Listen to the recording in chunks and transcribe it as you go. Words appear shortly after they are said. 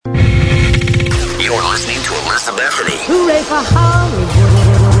Bethany. Hooray for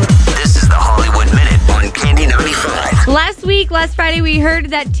Hollywood. This is the Hollywood Minute on Candy 95. Last Friday, we heard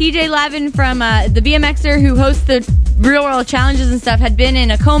that TJ Lavin from the BMXer who hosts the Real World Challenges and stuff had been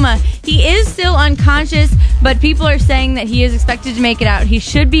in a coma. He is still unconscious, but people are saying that he is expected to make it out. He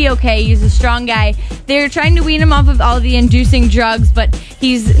should be okay. He's a strong guy. They're trying to wean him off of all the inducing drugs, but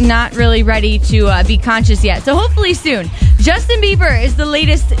he's not really ready to be conscious yet. So hopefully soon. Justin Bieber is the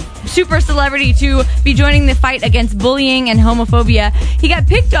latest super celebrity to be joining the fight against bullying and homophobia. He got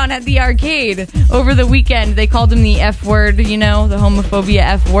picked on at the arcade over the weekend. They called him the F word, the homophobia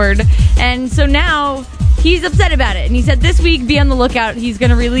F word. And so now he's upset about it. And he said this week, be on the lookout. He's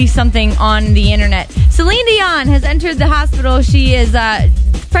going to release something on the internet. Celine Dion has entered the hospital. She is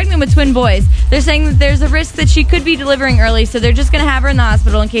pregnant with twin boys. They're saying that there's a risk that she could be delivering early, so they're just going to have her in the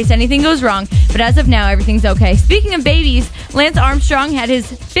hospital in case anything goes wrong. But as of now, everything's okay. Speaking of babies, Lance Armstrong had his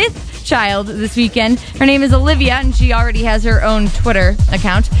 5th child this weekend. Her name is Olivia, and she already has her own Twitter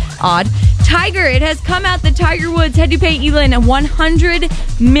account. Odd. Tiger, it has come out that Tiger Woods had to pay Elin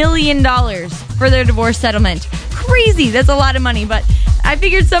 $100 million for their divorce settlement. Crazy. That's a lot of money, but I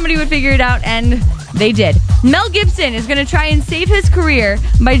figured somebody would figure it out, and they did. Mel Gibson is going to try and save his career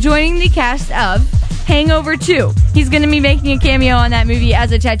by joining the cast of Hangover 2. He's going to be making a cameo on that movie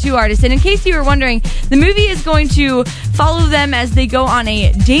as a tattoo artist. And in case you were wondering, the movie is going to follow them as they go on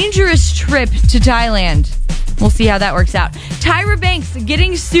a dangerous trip to Thailand. We'll see how that works out. Tyra Banks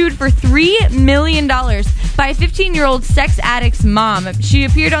getting sued for $3 million by a 15-year-old sex addict's mom. She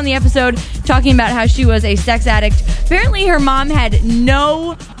appeared on the episode talking about how she was a sex addict. Apparently, her mom had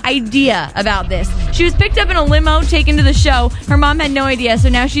no idea about this. She was picked up in a limo, taken to the show. Her mom had no idea, so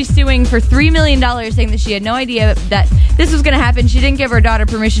now she's suing for $3 million, saying that she had no idea that this was going to happen. She didn't give her daughter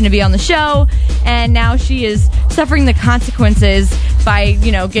permission to be on the show, and now she is suffering the consequences by,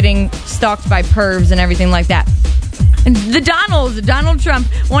 getting stalked by pervs and everything like that. Donald Trump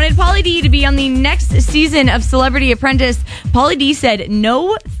wanted Pauly D to be on the next season of Celebrity Apprentice. Pauly D said,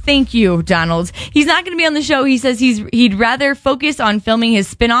 no, thank you, Donald. He's not going to be on the show. He says he'd rather focus on filming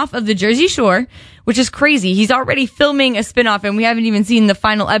his spinoff of The Jersey Shore, which is crazy. He's already filming a spinoff, and we haven't even seen the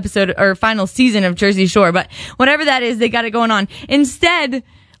final episode or final season of Jersey Shore. But whatever that is, they got it going on. Instead,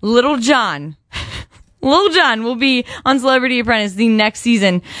 Little John will be on Celebrity Apprentice the next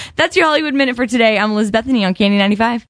season. That's your Hollywood Minute for today. I'm Liz Bethany on Candy 95.